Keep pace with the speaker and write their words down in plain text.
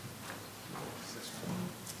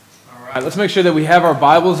All right, let's make sure that we have our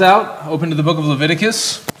Bibles out, open to the Book of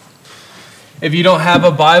Leviticus. If you don't have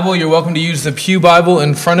a Bible, you're welcome to use the Pew Bible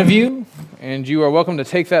in front of you, and you are welcome to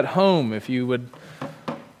take that home if you would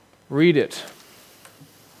read it.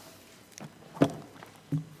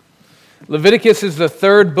 Leviticus is the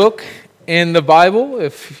third book in the Bible.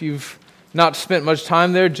 If you've not spent much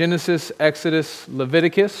time there, Genesis, Exodus,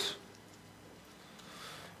 Leviticus.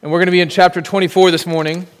 And we're going to be in chapter 24 this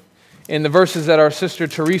morning, in the verses that our sister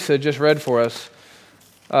Teresa just read for us.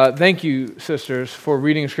 Thank you, sisters, for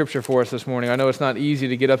reading Scripture for us this morning. I know it's not easy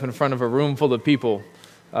to get up in front of a room full of people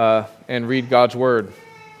and read God's Word.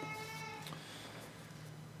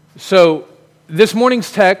 So, this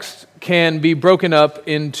morning's text can be broken up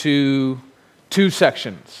into two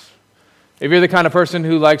sections. If you're the kind of person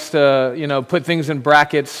who likes to, put things in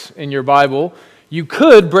brackets in your Bible, you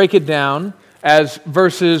could break it down as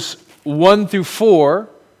verses 1 through 4.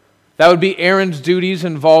 That would be Aaron's duties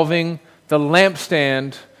involving the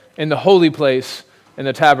lampstand in the holy place in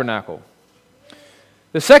the tabernacle.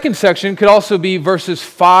 The second section could also be verses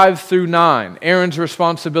 5 through 9, Aaron's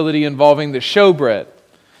responsibility involving the showbread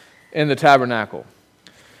in the tabernacle.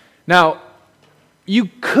 Now, you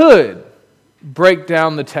could break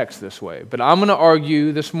down the text this way, but I'm going to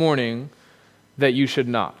argue this morning that you should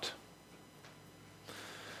not.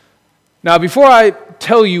 Now, before I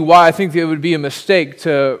tell you why I think it would be a mistake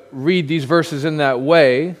to read these verses in that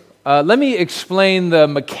way, let me explain the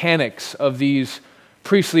mechanics of these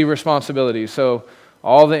priestly responsibilities. So,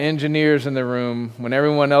 all the engineers in the room, when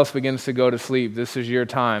everyone else begins to go to sleep, this is your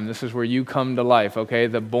time. This is where you come to life, okay?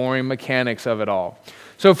 The boring mechanics of it all.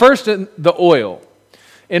 So first, the oil.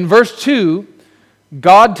 In verse 2,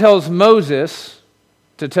 God tells Moses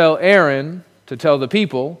to tell Aaron to tell the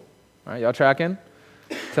people, all right, y'all tracking?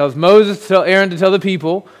 Tells Moses to tell Aaron to tell the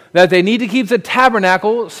people that they need to keep the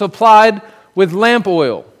tabernacle supplied with lamp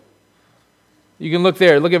oil. You can look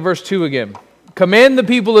there. Look at verse 2 again. Command the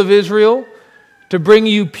people of Israel to bring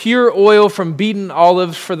you pure oil from beaten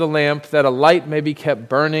olives for the lamp, that a light may be kept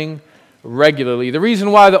burning regularly. The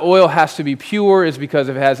reason why the oil has to be pure is because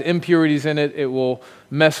if it has impurities in it, it will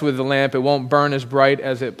mess with the lamp. It won't burn as bright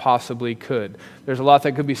as it possibly could. There's a lot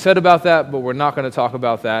that could be said about that, but we're not going to talk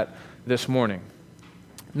about that this morning.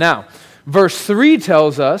 Now, verse 3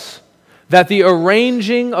 tells us that the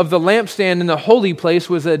arranging of the lampstand in the holy place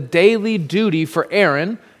was a daily duty for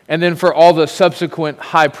Aaron and then for all the subsequent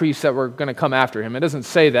high priests that were going to come after him. It doesn't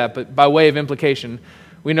say that, but by way of implication,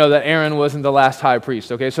 we know that Aaron wasn't the last high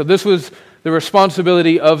priest. Okay, so this was the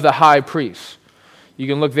responsibility of the high priest. You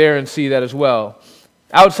can look there and see that as well.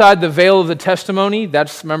 Outside the veil of the testimony,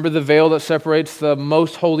 remember the veil that separates the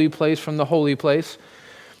most holy place from the holy place.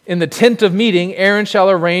 In the tent of meeting, Aaron shall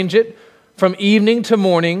arrange it from evening to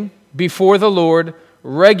morning before the Lord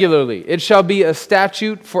regularly. It shall be a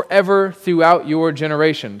statute forever throughout your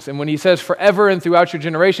generations. And when he says forever and throughout your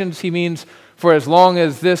generations, he means for as long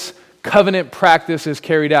as this covenant practice is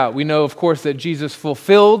carried out. We know, of course, that Jesus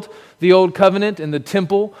fulfilled the old covenant and the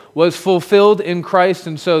temple was fulfilled in Christ,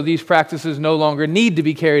 and so these practices no longer need to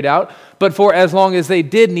be carried out. But for as long as they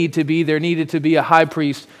did need to be, there needed to be a high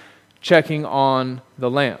priest checking on the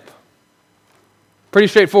lamp. Pretty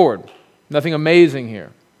straightforward. Nothing amazing here.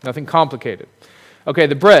 Nothing complicated. Okay,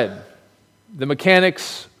 the bread. The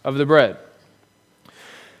mechanics of the bread.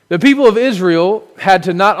 The people of Israel had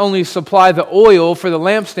to not only supply the oil for the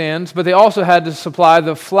lampstands, but they also had to supply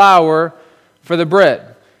the flour for the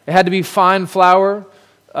bread. It had to be fine flour.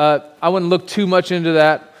 I wouldn't look too much into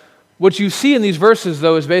that. What you see in these verses,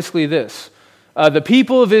 though, is basically this. The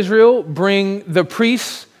people of Israel bring the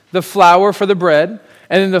priests the flour for the bread,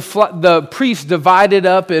 and then the priests divide it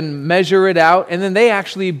up and measure it out, and then they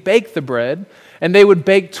actually bake the bread, and they would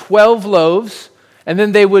bake 12 loaves, and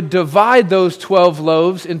then they would divide those 12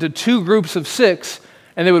 loaves into two groups of 6,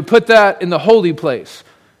 and they would put that in the holy place.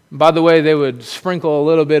 And by the way, they would sprinkle a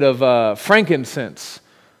little bit of frankincense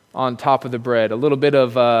on top of the bread, a little bit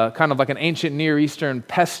of kind of like an ancient Near Eastern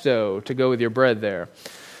pesto to go with your bread there.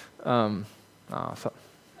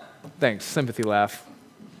 Thanks, sympathy laugh.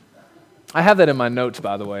 I have that in my notes,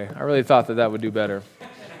 by the way. I really thought that would do better.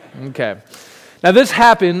 Okay. Now, this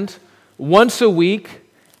happened once a week,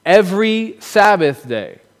 every Sabbath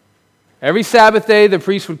day. Every Sabbath day, the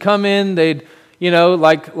priest would come in. They'd,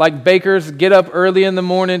 like bakers, get up early in the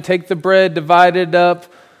morning, take the bread, divide it up,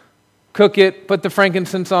 cook it, put the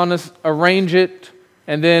frankincense on it, arrange it,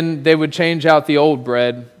 and then they would change out the old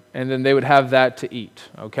bread, and then they would have that to eat,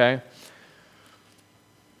 okay?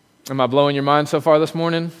 Am I blowing your mind so far this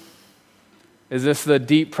morning? Is this the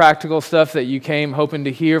deep practical stuff that you came hoping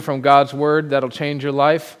to hear from God's Word that'll change your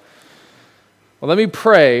life? Well, let me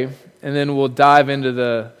pray, and then we'll dive into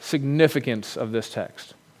the significance of this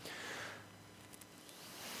text.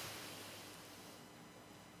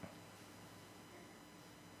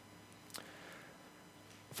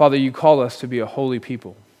 Father, you call us to be a holy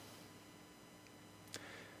people.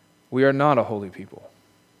 We are not a holy people.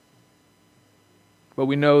 But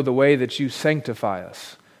we know the way that you sanctify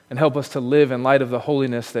us and help us to live in light of the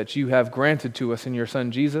holiness that you have granted to us in your Son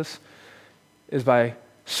Jesus is by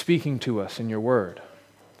speaking to us in your word.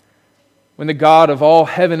 When the God of all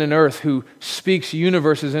heaven and earth, who speaks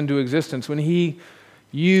universes into existence, when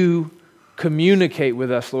you communicate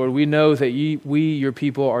with us, Lord, we know that we, your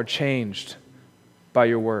people, are changed by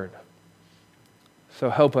your word. So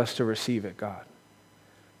help us to receive it, God.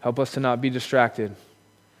 Help us to not be distracted.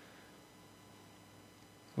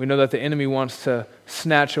 We know that the enemy wants to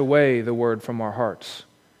snatch away the word from our hearts.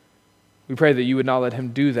 We pray that you would not let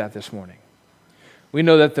him do that this morning. We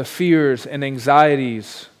know that the fears and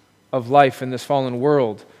anxieties of life in this fallen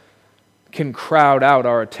world can crowd out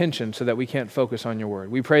our attention so that we can't focus on your word.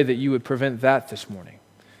 We pray that you would prevent that this morning.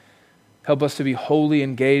 Help us to be wholly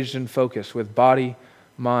engaged and focused with body,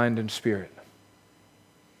 mind, and spirit.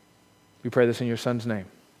 We pray this in your Son's name.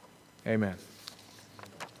 Amen.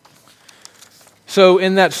 So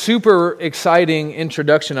in that super exciting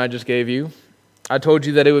introduction I just gave you, I told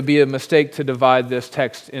you that it would be a mistake to divide this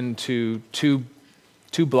text into two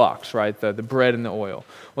blocks, right? The bread and the oil.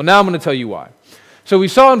 Well, now I'm going to tell you why. So we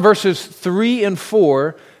saw in verses 3 and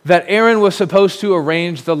 4 that Aaron was supposed to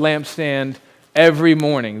arrange the lampstand every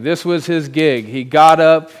morning. This was his gig. He got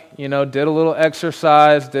up, did a little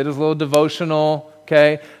exercise, did his little devotional,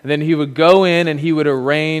 okay? And then he would go in and he would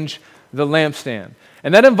arrange the lampstand.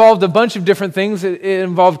 And that involved a bunch of different things. It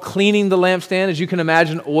involved cleaning the lampstand. As you can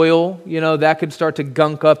imagine, oil, that could start to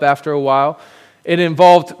gunk up after a while. It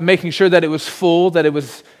involved making sure that it was full, that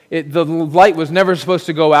the light was never supposed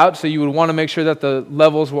to go out, so you would want to make sure that the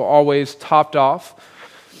levels were always topped off.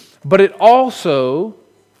 But it also,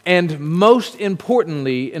 and most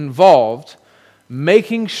importantly, involved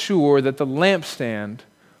making sure that the lampstand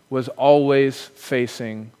was always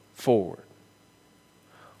facing forward.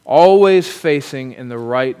 Always facing in the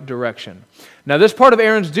right direction. Now, this part of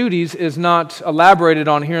Aaron's duties is not elaborated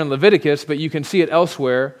on here in Leviticus, but you can see it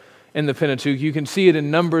elsewhere in the Pentateuch. You can see it in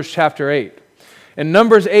Numbers chapter 8. In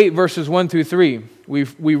Numbers 8, verses 1 through 3,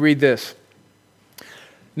 we read this.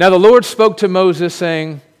 Now the Lord spoke to Moses,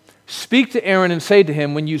 saying, "Speak to Aaron and say to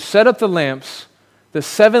him, when you set up the lamps, the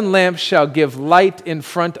 7 lamps shall give light in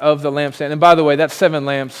front of the lampstand." And by the way, that 7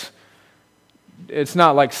 lamps, it's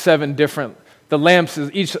not like 7 different. The lamps,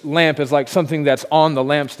 each lamp is like something that's on the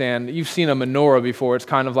lampstand. You've seen a menorah before. It's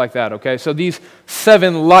kind of like that, okay? So these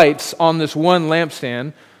 7 lights on this one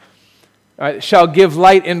lampstand shall give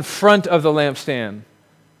light in front of the lampstand.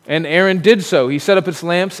 And Aaron did so. He set up his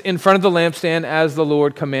lamps in front of the lampstand as the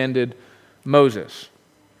Lord commanded Moses.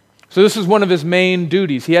 So this is one of his main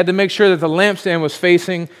duties. He had to make sure that the lampstand was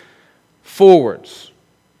facing forwards.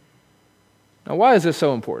 Now, why is this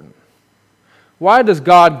so important? Why does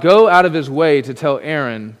God go out of his way to tell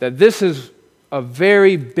Aaron that this is a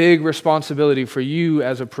very big responsibility for you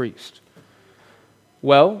as a priest?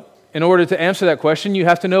 Well, in order to answer that question, you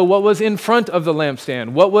have to know what was in front of the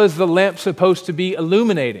lampstand. What was the lamp supposed to be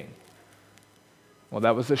illuminating? Well,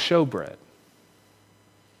 that was the showbread.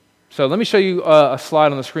 So let me show you a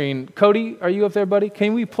slide on the screen. Cody, are you up there, buddy?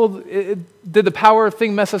 Can we pull? Did the power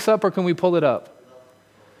thing mess us up, or can we pull it up?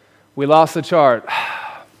 We lost the chart.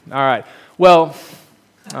 All right. Well,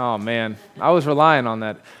 oh man, I was relying on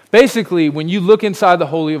that. Basically, when you look inside the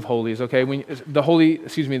Holy of Holies, okay,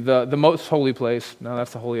 the most holy place. No,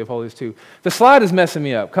 that's the Holy of Holies too. The slide is messing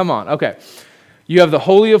me up. Come on, okay. You have the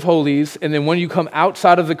Holy of Holies, and then when you come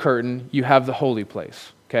outside of the curtain, you have the holy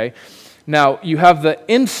place, okay? Now, you have the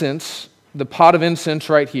incense, the pot of incense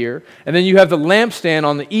right here, and then you have the lampstand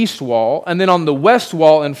on the east wall, and then on the west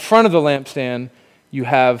wall in front of the lampstand, you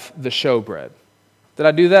have the showbread. Did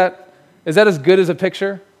I do that? Is that as good as a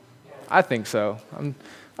picture? I think so.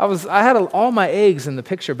 I had all my eggs in the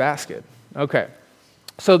picture basket. Okay.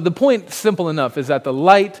 So the point, simple enough, is that the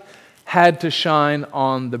light had to shine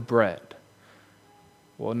on the bread.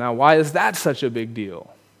 Well, now why is that such a big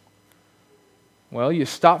deal? Well, you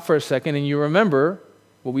stop for a second and you remember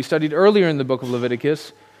what we studied earlier in the book of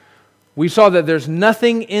Leviticus. We saw that there's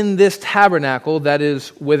nothing in this tabernacle that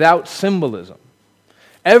is without symbolism.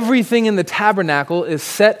 Everything in the tabernacle is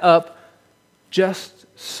set up just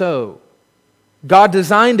so. God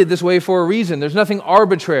designed it this way for a reason. There's nothing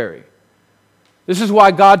arbitrary. This is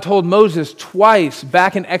why God told Moses twice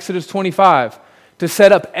back in Exodus 25 to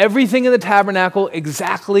set up everything in the tabernacle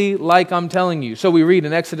exactly like I'm telling you. So we read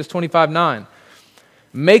in Exodus 25:9,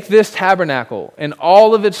 Make this tabernacle and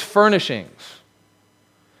all of its furnishings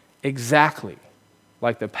exactly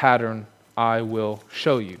like the pattern I will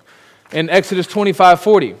show you. In Exodus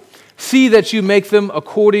 25:40, see that you make them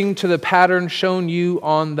according to the pattern shown you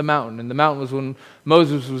on the mountain. And the mountain was when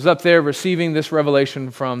Moses was up there receiving this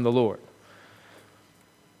revelation from the Lord.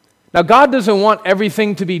 Now, God doesn't want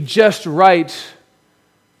everything to be just right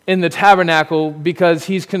in the tabernacle because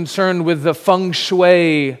he's concerned with the feng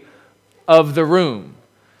shui of the room.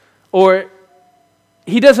 Or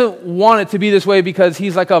he doesn't want it to be this way because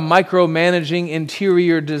he's like a micromanaging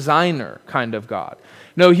interior designer kind of God.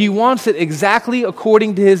 No, he wants it exactly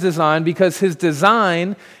according to his design because his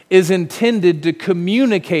design is intended to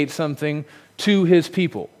communicate something to his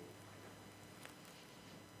people.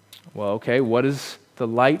 Well, okay, what is the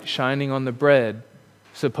light shining on the bread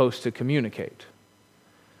supposed to communicate?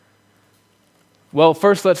 Well,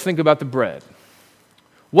 first let's think about the bread.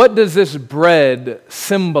 What does this bread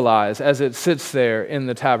symbolize as it sits there in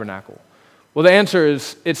the tabernacle? Well, the answer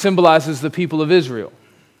is it symbolizes the people of Israel.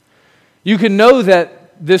 You can know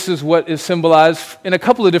that this is what is symbolized in a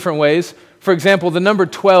couple of different ways. For example, the number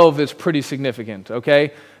 12 is pretty significant,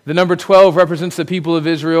 okay? The number 12 represents the people of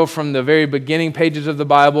Israel from the very beginning pages of the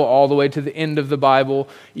Bible all the way to the end of the Bible.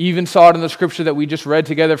 You even saw it in the scripture that we just read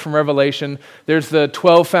together from Revelation. There's the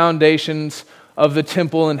 12 foundations of the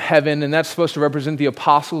temple in heaven, and that's supposed to represent the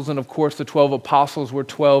apostles, and of course the 12 apostles were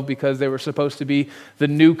 12 because they were supposed to be the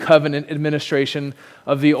new covenant administration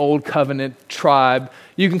of the old covenant tribe.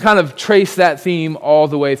 You can kind of trace that theme all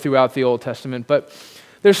the way throughout the Old Testament, but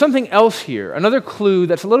there's something else here, another clue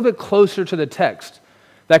that's a little bit closer to the text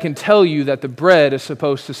that can tell you that the bread is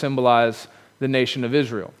supposed to symbolize the nation of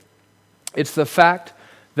Israel. It's the fact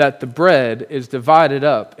that the bread is divided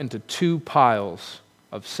up into 2 piles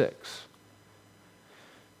of 6.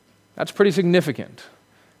 That's pretty significant.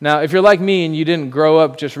 Now, if you're like me and you didn't grow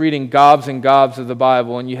up just reading gobs and gobs of the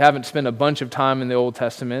Bible and you haven't spent a bunch of time in the Old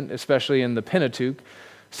Testament, especially in the Pentateuch,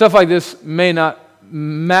 stuff like this may not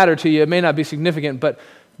matter to you, it may not be significant, but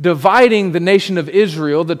dividing the nation of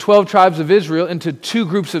Israel, the 12 tribes of Israel, into 2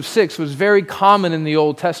 groups of 6 was very common in the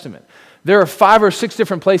Old Testament. There are 5 or 6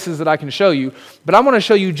 different places that I can show you, but I want to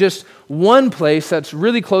show you just one place that's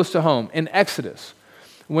really close to home, in Exodus.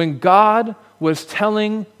 When God was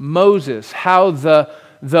telling Moses how the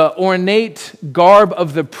ornate garb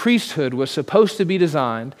of the priesthood was supposed to be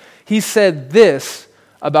designed, he said this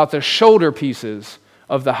about the shoulder pieces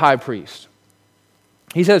of the high priest.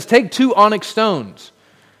 He says, take 2 onyx stones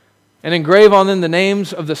and engrave on them the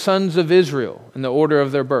names of the sons of Israel in the order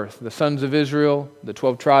of their birth. The sons of Israel, the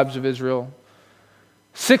 12 tribes of Israel.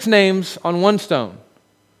 6 names on one stone.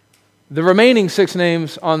 The remaining 6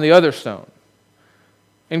 names on the other stone.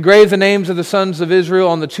 Engrave the names of the sons of Israel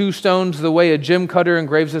on the 2 stones the way a gem cutter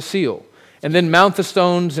engraves a seal. And then mount the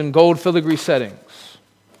stones in gold filigree settings.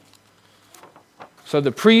 So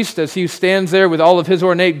the priest, as he stands there with all of his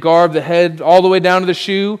ornate garb, the head all the way down to the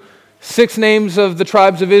shoe, 6 names of the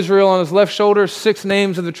tribes of Israel on his left shoulder, 6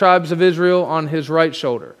 names of the tribes of Israel on his right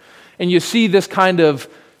shoulder. And you see this kind of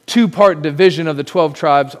 2-part division of the 12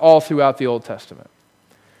 tribes all throughout the Old Testament.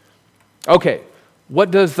 Okay,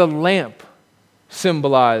 what does the lamp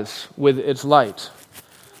symbolize with its light?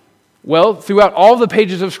 Well, throughout all the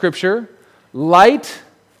pages of Scripture, light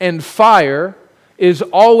and fire is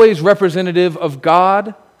always representative of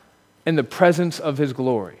God and the presence of His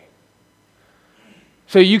glory.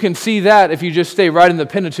 So you can see that if you just stay right in the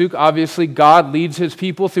Pentateuch. Obviously, God leads His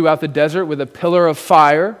people throughout the desert with a pillar of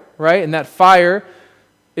fire, right? And that fire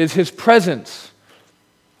is His presence.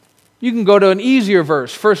 You can go to an easier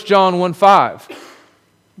verse, 1 John 1:5.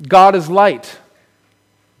 God is light.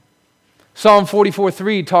 Psalm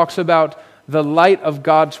 44:3 talks about the light of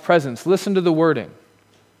God's presence. Listen to the wording.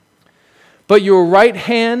 But your right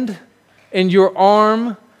hand and your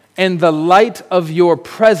arm and the light of your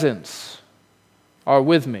presence are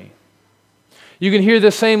with me. You can hear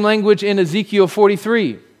the same language in Ezekiel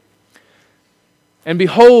 43. And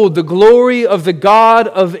behold, the glory of the God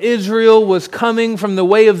of Israel was coming from the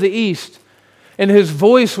way of the east, and His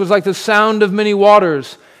voice was like the sound of many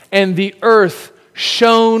waters, and the earth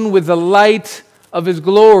shone with the light of His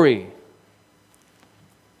glory.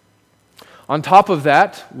 On top of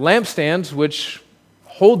that, lampstands, which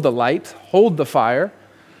hold the light, hold the fire,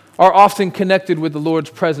 are often connected with the Lord's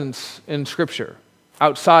presence in Scripture,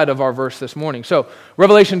 outside of our verse this morning. So,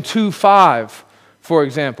 Revelation 2:5, for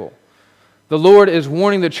example, the Lord is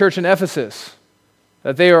warning the church in Ephesus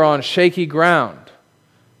that they are on shaky ground.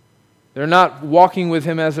 They're not walking with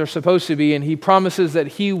Him as they're supposed to be, and He promises that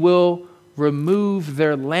He will remove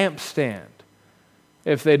their lampstand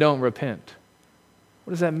if they don't repent.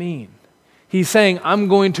 What does that mean? He's saying, I'm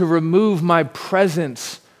going to remove my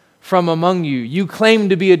presence from among you. You claim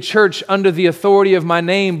to be a church under the authority of my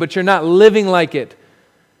name, but you're not living like it.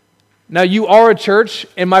 Now you are a church,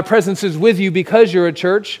 and my presence is with you because you're a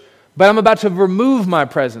church, but I'm about to remove my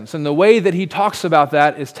presence. And the way that he talks about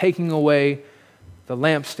that is taking away the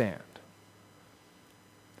lampstand.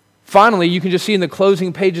 Finally, you can just see in the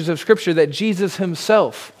closing pages of Scripture that Jesus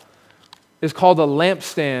himself is called a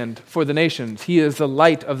lampstand for the nations. He is the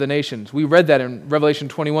light of the nations. We read that in Revelation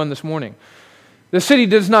 21 this morning. The city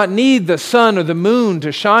does not need the sun or the moon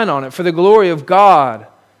to shine on it, for the glory of God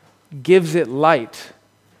gives it light,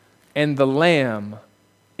 and the Lamb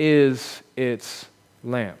is its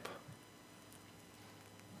lamp.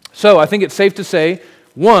 So I think it's safe to say,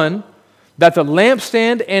 one, that the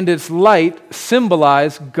lampstand and its light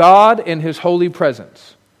symbolize God and his holy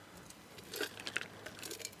presence.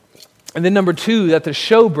 And then number two, that the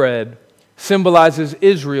showbread symbolizes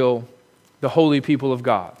Israel, the holy people of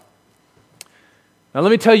God. Now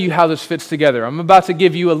let me tell you how this fits together. I'm about to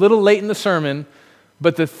give you a little late in the sermon,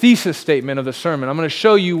 but the thesis statement of the sermon. I'm going to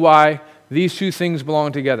show you why these two things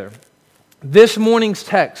belong together. This morning's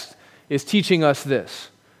text is teaching us this.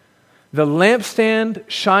 The lampstand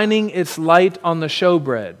shining its light on the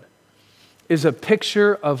showbread is a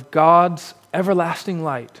picture of God's everlasting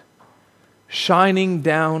light shining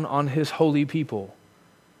down on his holy people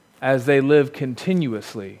as they live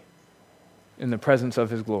continuously in the presence of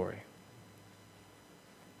his glory.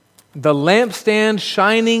 The lampstand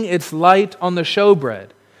shining its light on the showbread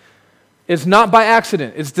is not by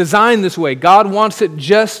accident. It's designed this way. God wants it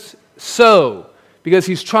just so because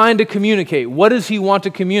he's trying to communicate. What does he want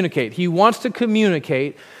to communicate? He wants to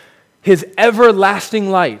communicate his everlasting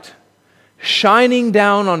light shining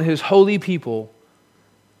down on his holy people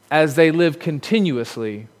as they live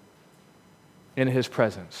continuously in his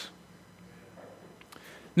presence.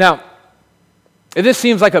 Now, if this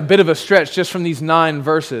seems like a bit of a stretch just from these 9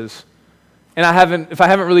 verses, and if I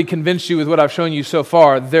haven't really convinced you with what I've shown you so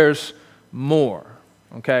far, there's more,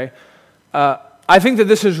 okay? I think that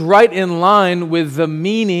this is right in line with the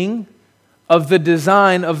meaning of the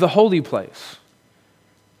design of the holy place.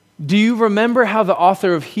 Do you remember how the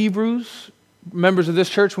author of Hebrews, members of this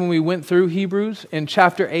church, when we went through Hebrews in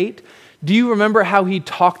chapter 8, do you remember how he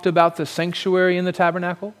talked about the sanctuary in the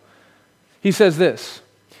tabernacle? He says this.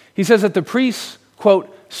 He says that the priests,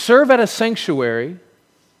 quote, serve at a sanctuary,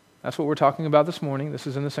 that's what we're talking about this morning, this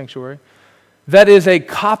is in the sanctuary, that is a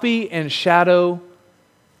copy and shadow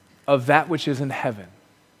of that which is in heaven.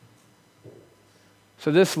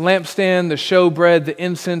 So this lampstand, the showbread, the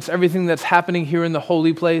incense, everything that's happening here in the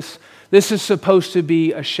holy place, this is supposed to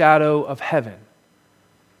be a shadow of heaven.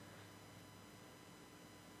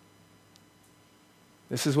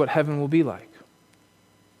 This is what heaven will be like.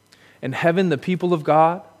 In heaven, the people of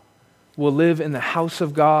God will live in the house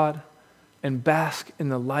of God and bask in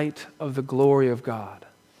the light of the glory of God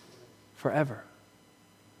forever.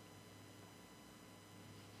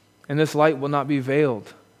 And this light will not be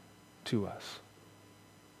veiled to us.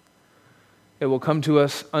 It will come to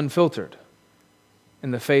us unfiltered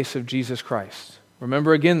in the face of Jesus Christ.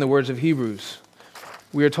 Remember again the words of Hebrews.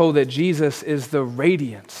 We are told that Jesus is the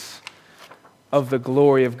radiance of the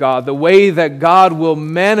glory of God. The way that God will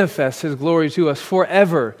manifest his glory to us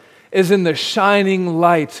forever is in the shining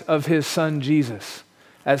light of his Son Jesus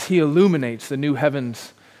as he illuminates the new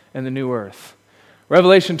heavens and the new earth.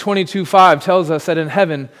 Revelation 22:5 tells us that in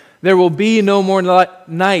heaven there will be no more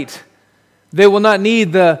night. They will not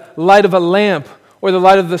need the light of a lamp or the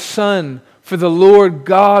light of the sun, for the Lord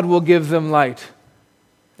God will give them light,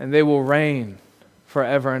 and they will reign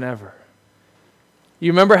forever and ever.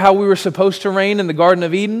 You remember how we were supposed to reign in the Garden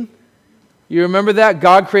of Eden? You remember that?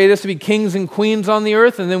 God created us to be kings and queens on the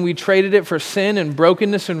earth, and then we traded it for sin and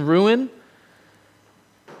brokenness and ruin.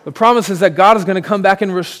 The promise is that God is going to come back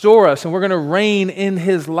and restore us, and we're going to reign in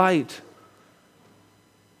his light.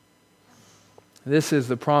 This is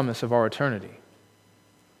the promise of our eternity.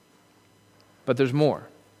 But there's more.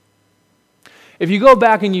 If you go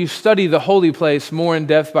back and you study the holy place more in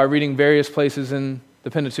depth by reading various places in the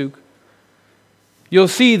Pentateuch, you'll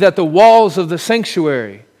see that the walls of the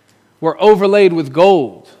sanctuary were overlaid with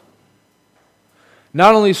gold.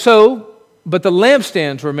 Not only so, but the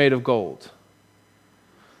lampstands were made of gold.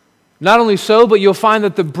 Not only so, but you'll find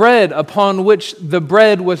that the table upon which the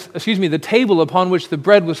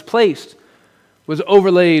bread was placed was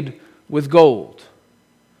overlaid with gold.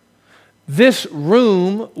 This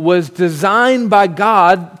room was designed by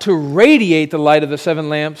God to radiate the light of the 7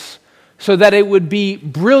 lamps so that it would be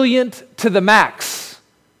brilliant to the max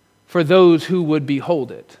for those who would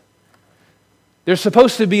behold it. There's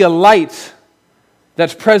supposed to be a light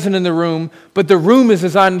that's present in the room, but the room is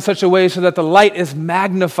designed in such a way so that the light is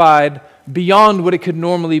magnified beyond what it could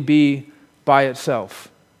normally be by itself,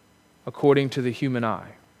 according to the human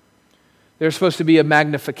eye. There's supposed to be a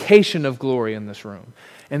magnification of glory in this room.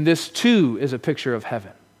 And this too is a picture of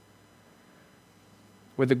heaven,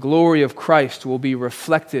 where the glory of Christ will be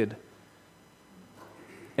reflected,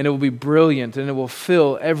 and it will be brilliant, and it will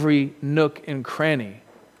fill every nook and cranny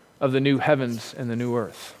of the new heavens and the new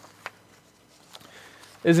earth.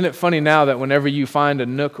 Isn't it funny now that whenever you find a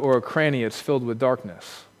nook or a cranny, it's filled with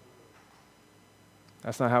darkness?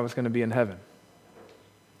 That's not how it's going to be in heaven.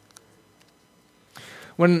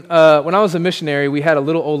 When I was a missionary, we had a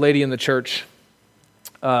little old lady in the church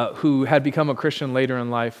who had become a Christian later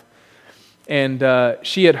in life. And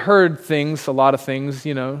she had heard things, a lot of things,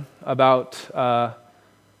 about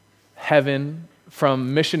heaven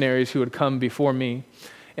from missionaries who had come before me.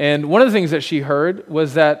 And one of the things that she heard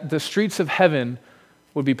was that the streets of heaven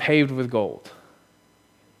would be paved with gold.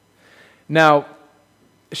 Now,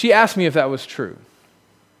 she asked me if that was true.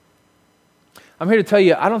 I'm here to tell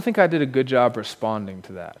you, I don't think I did a good job responding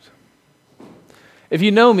to that. If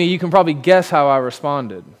you know me, you can probably guess how I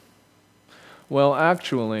responded. Well,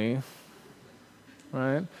 actually,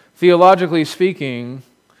 right? Theologically speaking,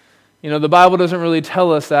 the Bible doesn't really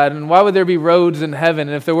tell us that. And why would there be roads in heaven?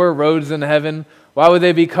 And if there were roads in heaven, why would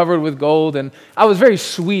they be covered with gold? And I was very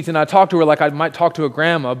sweet, and I talked to her like I might talk to a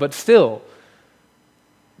grandma, but still,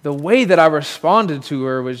 the way that I responded to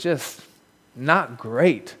her was just not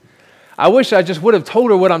great. I wish I just would have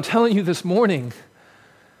told her what I'm telling you this morning.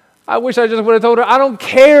 I wish I just would have told her, I don't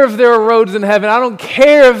care if there are roads in heaven. I don't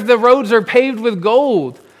care if the roads are paved with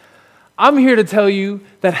gold. I'm here to tell you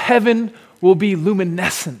that heaven will be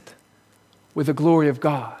luminescent with the glory of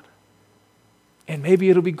God. And maybe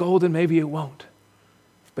it'll be gold and maybe it won't.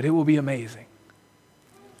 But it will be amazing.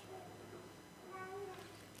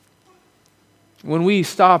 When we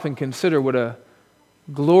stop and consider what a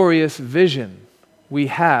glorious vision we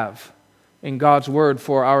have in God's Word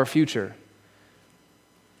for our future,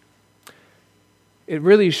 it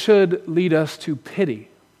really should lead us to pity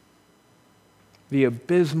the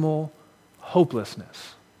abysmal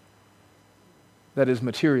hopelessness that is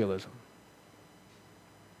materialism,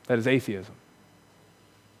 that is atheism,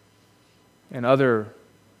 and other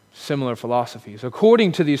similar philosophies.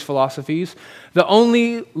 According to these philosophies, the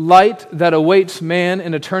only light that awaits man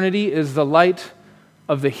in eternity is the light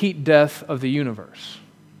of the heat death of the universe.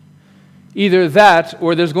 Either that,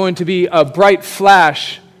 or there's going to be a bright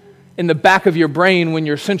flash in the back of your brain when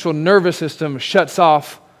your central nervous system shuts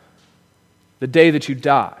off the day that you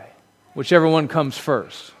die, whichever one comes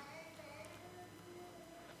first.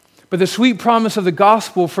 But the sweet promise of the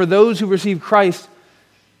gospel for those who receive Christ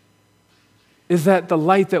is that the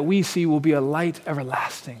light that we see will be a light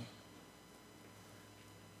everlasting.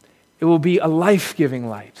 It will be a life-giving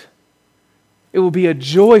light. It will be a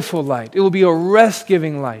joyful light. It will be a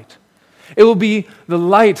rest-giving light. It will be the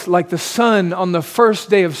light like the sun on the first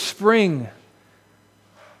day of spring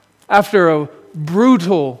after a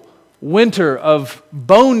brutal winter of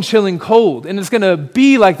bone-chilling cold. And it's going to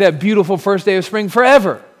be like that beautiful first day of spring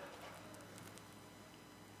forever.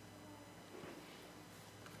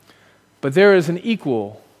 But there is an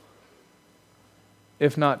equal,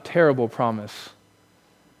 if not terrible, promise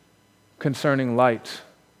concerning light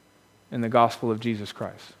in the gospel of Jesus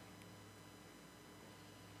Christ.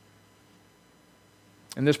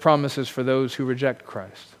 And this promise is for those who reject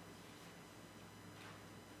Christ.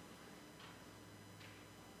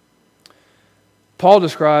 Paul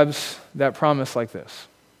describes that promise like this.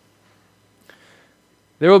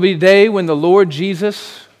 There will be a day when the Lord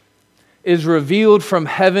Jesus is revealed from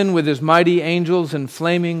heaven with his mighty angels in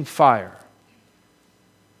flaming fire,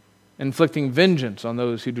 inflicting vengeance on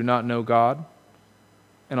those who do not know God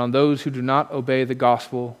and on those who do not obey the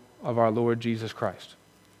gospel of our Lord Jesus Christ.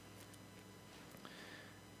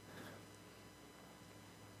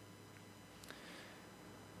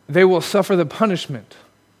 They will suffer the punishment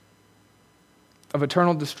of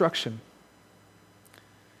eternal destruction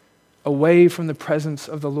away from the presence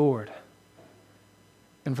of the Lord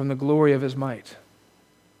and from the glory of his might.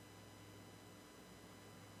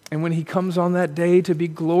 And when he comes on that day to be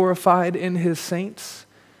glorified in his saints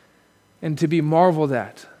and to be marveled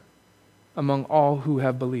at among all who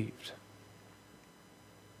have believed.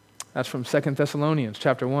 That's from 2 Thessalonians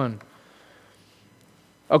chapter 1.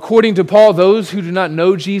 According to Paul, those who do not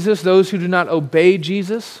know Jesus, those who do not obey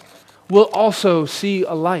Jesus, will also see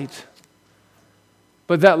a light.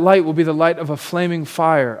 But that light will be the light of a flaming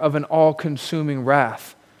fire, of an all-consuming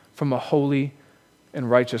wrath from a holy and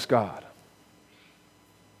righteous God.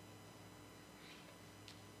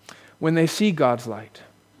 when they see God's light.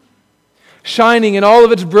 Shining in all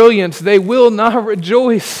of its brilliance, they will not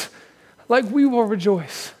rejoice like we will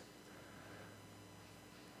rejoice.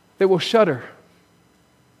 They will shudder,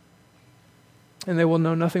 and they will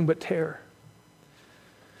know nothing but terror.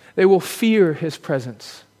 They will fear His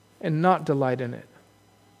presence and not delight in it.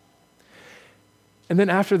 And then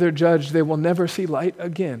after they're judged, they will never see light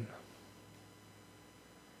again.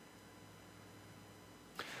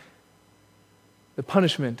 The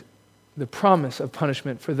punishment, the promise of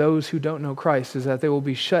punishment for those who don't know Christ is that they will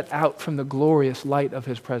be shut out from the glorious light of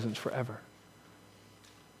His presence forever.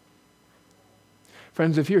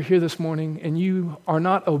 Friends, if you're here this morning and you are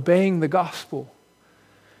not obeying the gospel,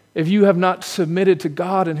 if you have not submitted to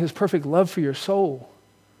God and His perfect love for your soul,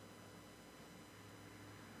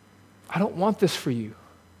 I don't want this for you.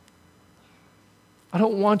 I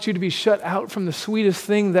don't want you to be shut out from the sweetest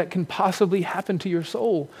thing that can possibly happen to your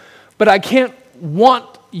soul. But I can't want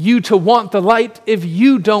you to want the light if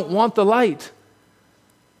you don't want the light.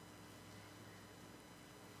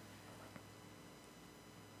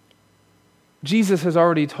 Jesus has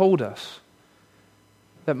already told us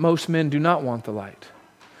that most men do not want the light.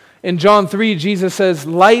 In John 3, Jesus says,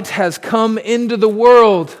 "Light has come into the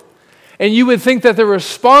world." And you would think that the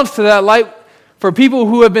response to that light for people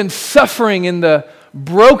who have been suffering in the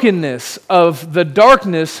brokenness of the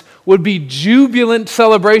darkness would be jubilant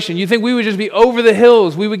celebration. You think we would just be over the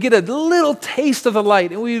hills. We would get a little taste of the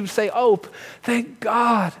light and we would say, "Oh, thank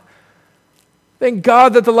God. Thank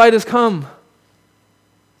God that the light has come."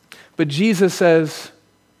 But Jesus says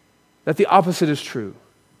that the opposite is true.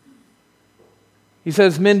 He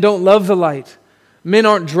says men don't love the light. Men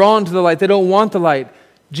aren't drawn to the light. They don't want the light.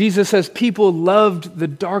 Jesus says people loved the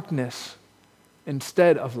darkness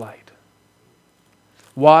instead of light.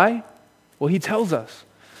 Why? Well, He tells us.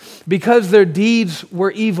 Because their deeds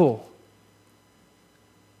were evil.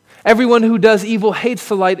 Everyone who does evil hates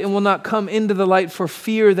the light and will not come into the light for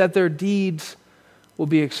fear that their deeds will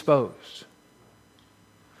be exposed.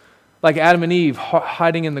 Like Adam and Eve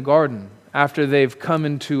hiding in the garden after they've come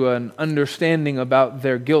into an understanding about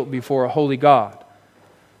their guilt before a holy God.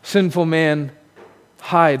 Sinful man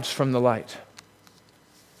hides from the light.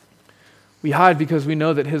 We hide because we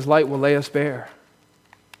know that His light will lay us bare.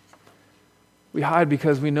 We hide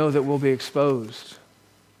because we know that we'll be exposed.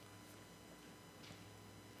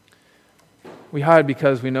 We hide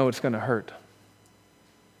because we know it's going to hurt.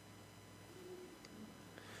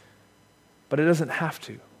 But it doesn't have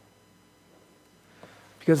to.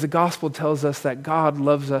 Because the gospel tells us that God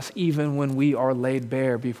loves us even when we are laid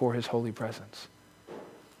bare before His holy presence.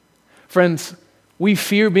 Friends, we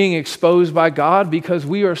fear being exposed by God because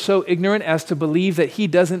we are so ignorant as to believe that He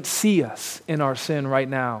doesn't see us in our sin right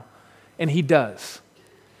now. And He does.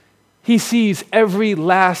 He sees every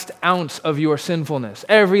last ounce of your sinfulness,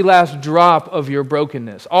 every last drop of your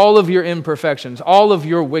brokenness, all of your imperfections, all of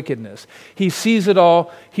your wickedness. He sees it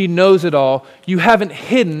all. He knows it all. You haven't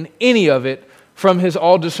hidden any of it from His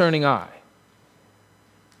all-discerning eye.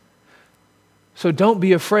 So don't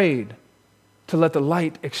be afraid to let the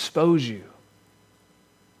light expose you.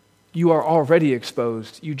 You are already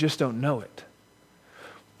exposed. You just don't know it.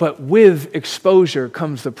 But with exposure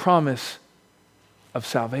comes the promise of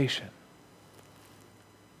salvation.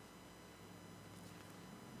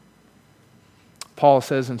 Paul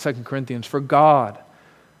says in 2 Corinthians, "For God,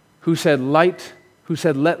 who said,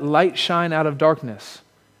 let light shine out of darkness,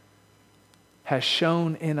 has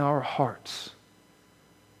shone in our hearts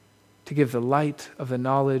to give the light of the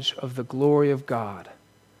knowledge of the glory of God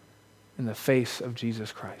in the face of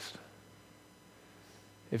Jesus Christ."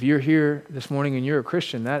 If you're here this morning and you're a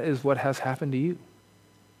Christian, that is what has happened to you.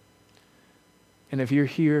 And if you're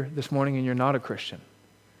here this morning and you're not a Christian,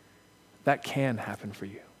 that can happen for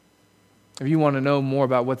you. If you want to know more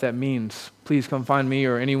about what that means, please come find me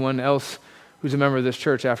or anyone else who's a member of this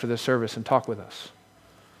church after this service and talk with us.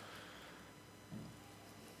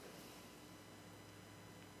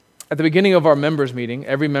 At the beginning of our members meeting,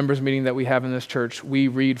 every members meeting that we have in this church, we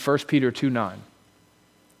read 1 Peter 2:9.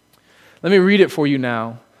 Let me read it for you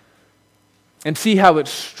now and see how it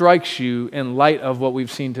strikes you in light of what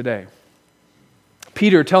we've seen today.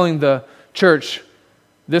 Peter telling the church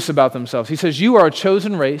this about themselves. He says, "You are a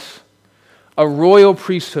chosen race, a royal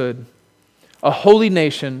priesthood, a holy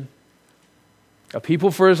nation, a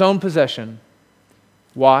people for His own possession."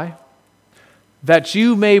 Why? "That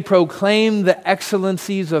you may proclaim the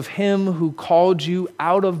excellencies of Him who called you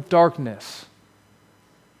out of darkness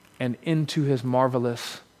and into His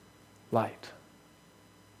marvelous light."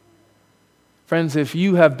 Friends, if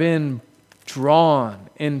you have been drawn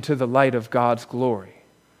into the light of God's glory,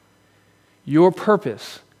 your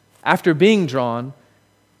purpose, after being drawn,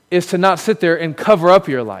 is to not sit there and cover up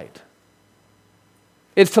your light.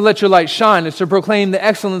 It's to let your light shine. It's to proclaim the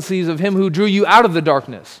excellencies of him who drew you out of the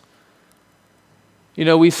darkness.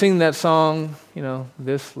 We sing that song,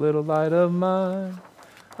 this little light of mine,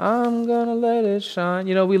 I'm gonna let it shine.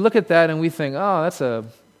 We look at that and we think, oh, that's a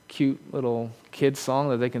cute little kid song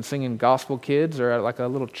that they can sing in gospel kids or at like a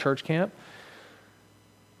little church camp.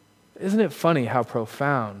 Isn't it funny how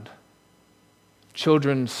profound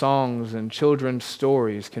children's songs and children's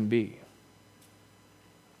stories can be?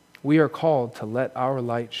 We are called to let our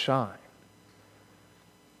light shine.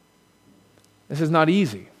 This is not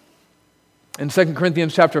easy. In 2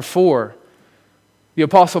 Corinthians chapter 4, the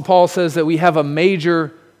Apostle Paul says that we have a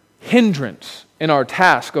major hindrance in our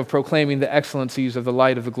task of proclaiming the excellencies of the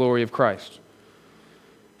light of the glory of Christ.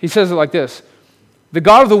 He says it like this: the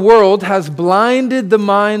God of the world has blinded the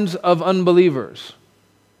minds of unbelievers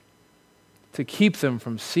to keep them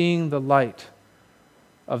from seeing the light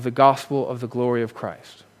of the gospel of the glory of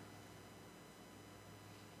Christ.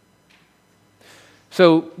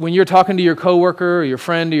 So when you're talking to your coworker or your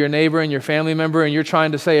friend or your neighbor and your family member and you're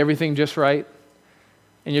trying to say everything just right,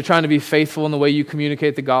 and you're trying to be faithful in the way you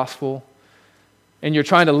communicate the gospel, and you're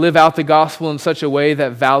trying to live out the gospel in such a way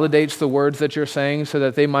that validates the words that you're saying so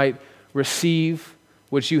that they might receive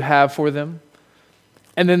what you have for them,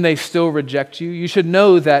 and then they still reject you, you should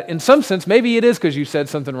know that in some sense, maybe it is because you said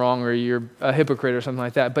something wrong or you're a hypocrite or something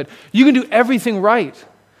like that, but you can do everything right,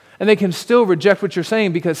 and they can still reject what you're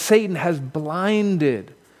saying because Satan has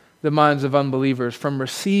blinded the minds of unbelievers from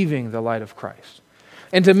receiving the light of Christ.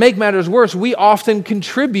 And to make matters worse, we often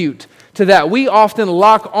contribute to that. We often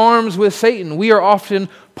lock arms with Satan. We are often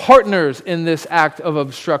partners in this act of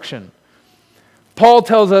obstruction. Paul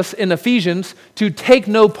tells us in Ephesians to take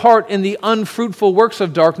no part in the unfruitful works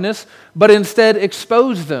of darkness, but instead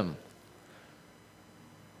expose them.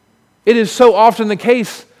 It is so often the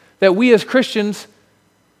case that we as Christians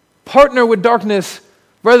partner with darkness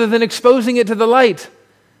rather than exposing it to the light.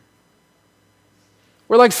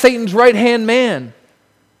 We're like Satan's right-hand man.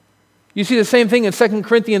 You see the same thing in 2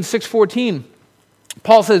 Corinthians 6:14.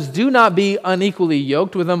 Paul says, do not be unequally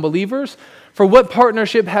yoked with unbelievers, for what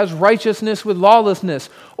partnership has righteousness with lawlessness?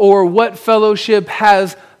 Or what fellowship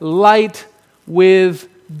has light with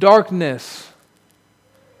darkness?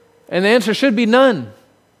 And the answer should be none.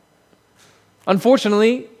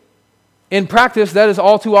 Unfortunately, in practice, that is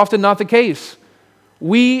all too often not the case.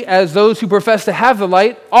 We, as those who profess to have the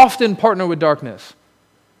light, often partner with darkness.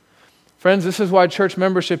 Friends, this is why church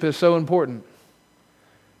membership is so important.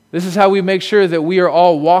 This is how we make sure that we are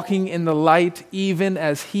all walking in the light even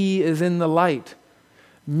as He is in the light.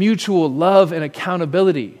 Mutual love and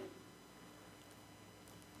accountability.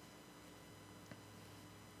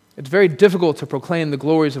 It's very difficult to proclaim the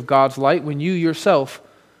glories of God's light when you yourself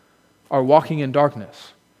are walking in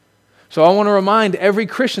darkness. So I want to remind every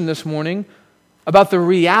Christian this morning about the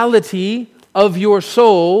reality of your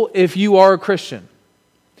soul if you are a Christian.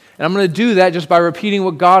 And I'm going to do that just by repeating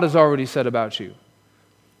what God has already said about you.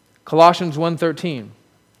 Colossians 1:13.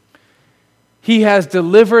 He has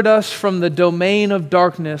delivered us from the domain of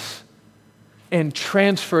darkness and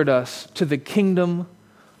transferred us to the kingdom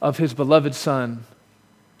of His beloved Son,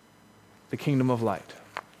 the kingdom of light.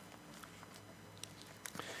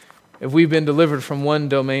 If we've been delivered from one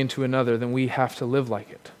domain to another, then we have to live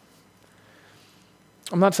like it.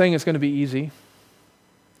 I'm not saying it's going to be easy.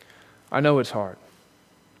 I know it's hard.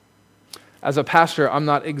 As a pastor, I'm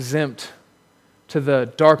not exempt to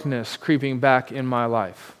the darkness creeping back in my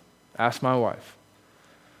life. Ask my wife.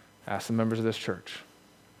 Ask the members of this church.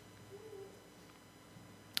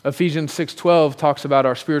 Ephesians 6:12 talks about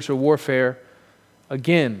our spiritual warfare,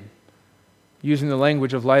 again, using the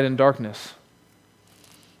language of light and darkness.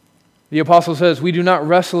 The apostle says, we do not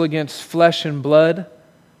wrestle against flesh and blood,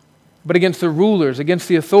 but against the rulers, against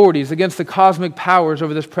the authorities, against the cosmic powers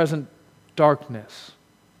over this present darkness,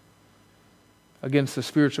 against the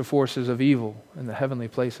spiritual forces of evil in the heavenly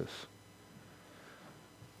places.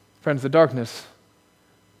 Friends, the darkness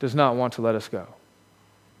does not want to let us go.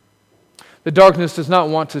 The darkness does not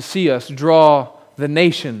want to see us draw the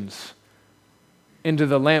nations into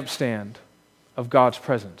the lampstand of God's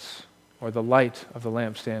presence, or the light of the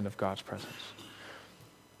lampstand of God's presence.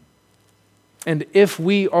 And if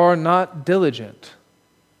we are not diligent,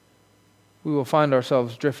 we will find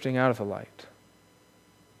ourselves drifting out of the light.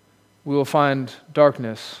 We will find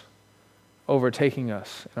darkness overtaking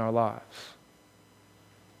us in our lives.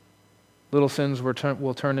 Little sins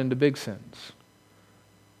will turn into big sins.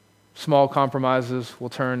 Small compromises will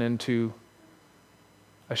turn into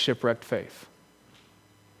a shipwrecked faith.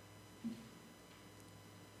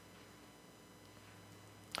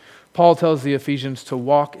 Paul tells the Ephesians to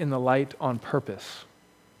walk in the light on purpose.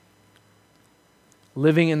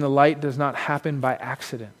 Living in the light does not happen by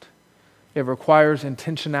accident. It requires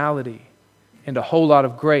intentionality and a whole lot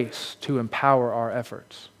of grace to empower our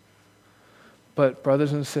efforts. But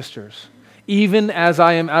brothers and sisters, even as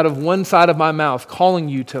I am out of one side of my mouth calling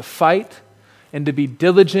you to fight and to be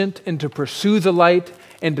diligent and to pursue the light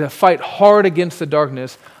and to fight hard against the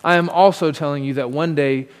darkness, I am also telling you that one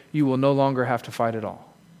day you will no longer have to fight at all.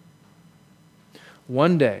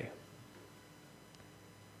 One day,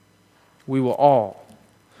 we will all,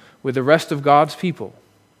 with the rest of God's people,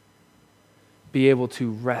 be able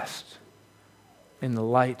to rest in the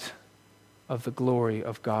light of the glory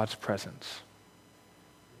of God's presence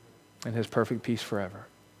and His perfect peace forever.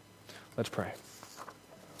 Let's pray.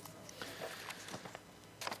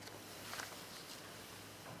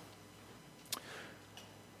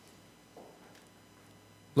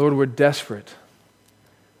 Lord, we're desperate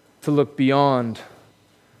to look beyond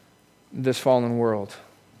this fallen world.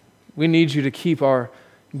 We need you to keep our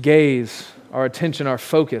gaze, our attention, our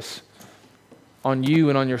focus on you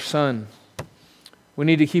and on your Son. We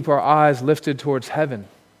need to keep our eyes lifted towards heaven.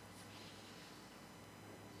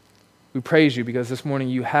 We praise you because this morning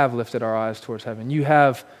you have lifted our eyes towards heaven. You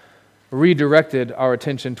have redirected our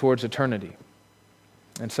attention towards eternity.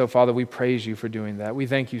 And so, Father, we praise you for doing that. We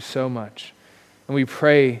thank you so much. And we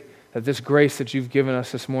pray that this grace that you've given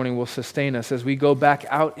us this morning will sustain us as we go back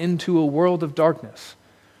out into a world of darkness.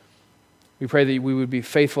 We pray that we would be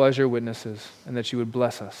faithful as your witnesses and that you would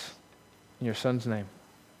bless us. In your Son's name,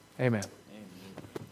 amen.